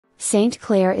Saint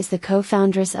Clare is the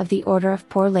co-foundress of the Order of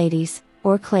Poor Ladies,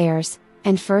 or Clares,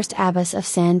 and first abbess of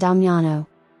San Damiano.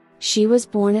 She was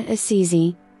born at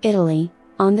Assisi, Italy,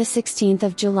 on the 16th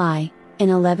of July, in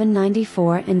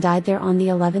 1194 and died there on the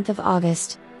 11th of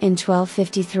August, in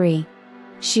 1253.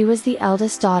 She was the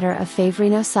eldest daughter of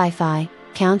Favrino Saifi,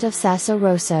 Count of Sasso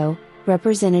Rosso,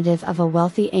 representative of a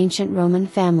wealthy ancient Roman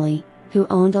family, who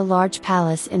owned a large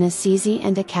palace in Assisi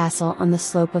and a castle on the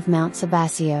slope of Mount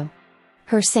Sabasio.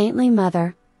 Her saintly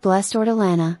mother, Blessed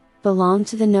Ortolana, belonged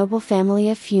to the noble family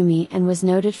of Fiume and was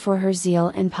noted for her zeal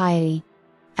and piety.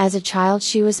 As a child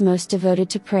she was most devoted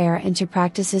to prayer and to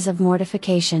practices of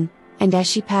mortification, and as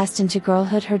she passed into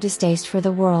girlhood her distaste for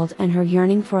the world and her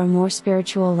yearning for a more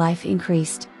spiritual life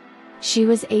increased. She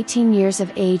was 18 years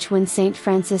of age when Saint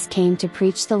Francis came to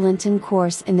preach the Lenten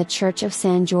course in the Church of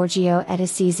San Giorgio at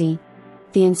Assisi.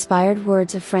 The inspired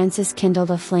words of Francis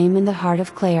kindled a flame in the heart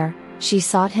of Clare. She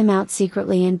sought him out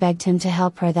secretly and begged him to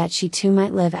help her that she too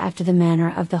might live after the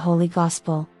manner of the Holy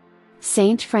Gospel.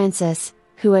 Saint Francis,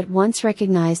 who at once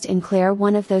recognized in Clare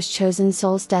one of those chosen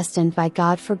souls destined by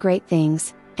God for great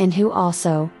things, and who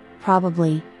also,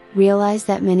 probably, realized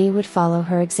that many would follow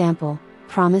her example,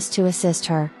 promised to assist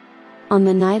her. On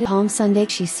the night of Palm Sunday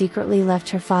she secretly left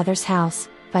her father's house,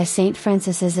 by Saint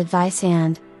Francis's advice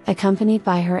and, accompanied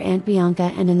by her Aunt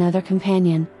Bianca and another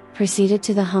companion, proceeded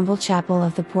to the humble chapel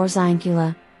of the Poor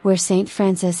Zincula, where Saint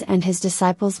Francis and his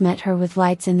disciples met her with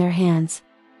lights in their hands.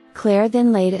 Clare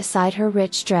then laid aside her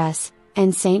rich dress,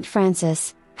 and Saint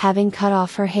Francis, having cut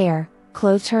off her hair,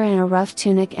 clothed her in a rough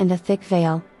tunic and a thick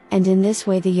veil, and in this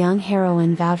way the young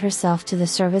heroine vowed herself to the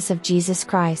service of Jesus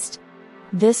Christ.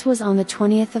 This was on the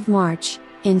 20th of March,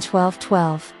 in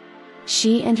 1212.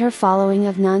 She and her following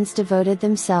of nuns devoted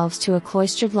themselves to a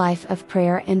cloistered life of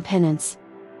prayer and penance.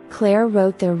 Clare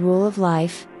wrote their Rule of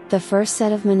Life, the first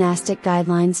set of monastic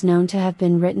guidelines known to have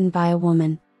been written by a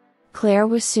woman. Clare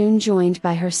was soon joined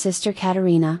by her sister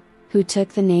Caterina, who took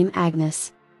the name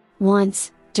Agnes.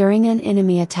 Once, during an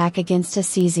enemy attack against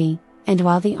Assisi, and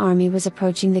while the army was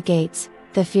approaching the gates,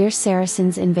 the fierce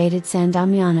Saracens invaded San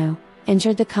Damiano,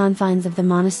 entered the confines of the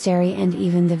monastery and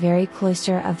even the very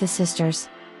cloister of the sisters.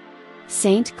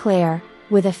 Saint Clare,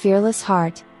 with a fearless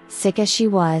heart, sick as she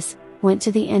was, went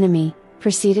to the enemy,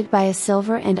 preceded by a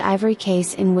silver and ivory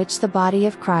case in which the body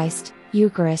of Christ,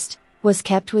 Eucharist, was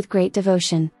kept with great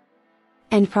devotion.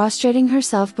 And prostrating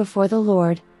herself before the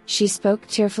Lord, she spoke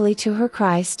tearfully to her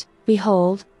Christ,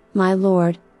 "Behold, my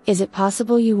Lord, is it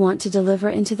possible you want to deliver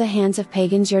into the hands of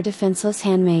pagans your defenseless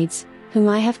handmaids, whom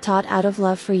I have taught out of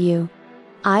love for you?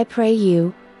 I pray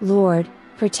you, Lord,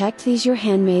 protect these your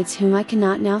handmaids whom I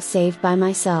cannot now save by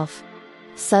myself."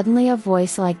 Suddenly a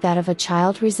voice like that of a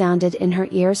child resounded in her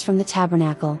ears from the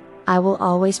tabernacle, "I will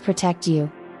always protect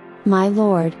you. My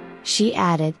Lord," she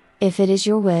added, "if it is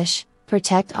your wish,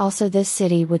 protect also this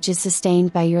city which is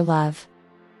sustained by your love."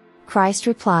 Christ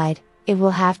replied, "It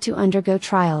will have to undergo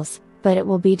trials, but it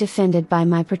will be defended by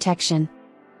my protection."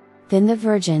 Then the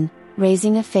Virgin,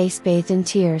 raising a face bathed in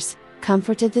tears,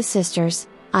 comforted the sisters,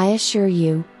 "I assure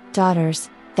you, daughters,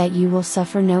 that you will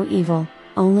suffer no evil,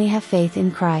 only have faith in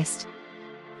Christ."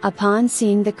 Upon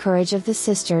seeing the courage of the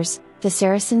sisters, the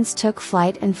Saracens took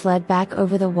flight and fled back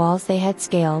over the walls they had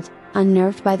scaled,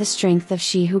 unnerved by the strength of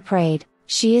she who prayed.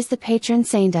 She is the patron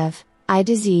saint of eye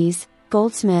disease,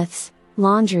 goldsmiths,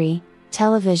 laundry,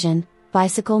 television,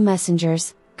 bicycle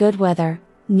messengers, good weather,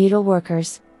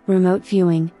 needleworkers, remote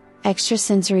viewing,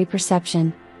 extrasensory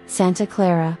perception, Santa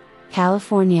Clara,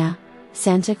 California,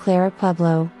 Santa Clara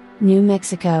Pueblo, New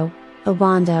Mexico,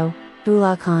 Obando,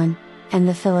 Bulacan, and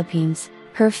the Philippines.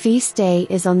 Her feast day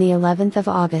is on the 11th of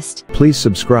August. Please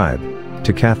subscribe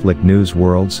to Catholic News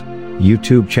World's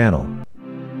YouTube channel.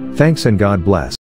 Thanks and God bless.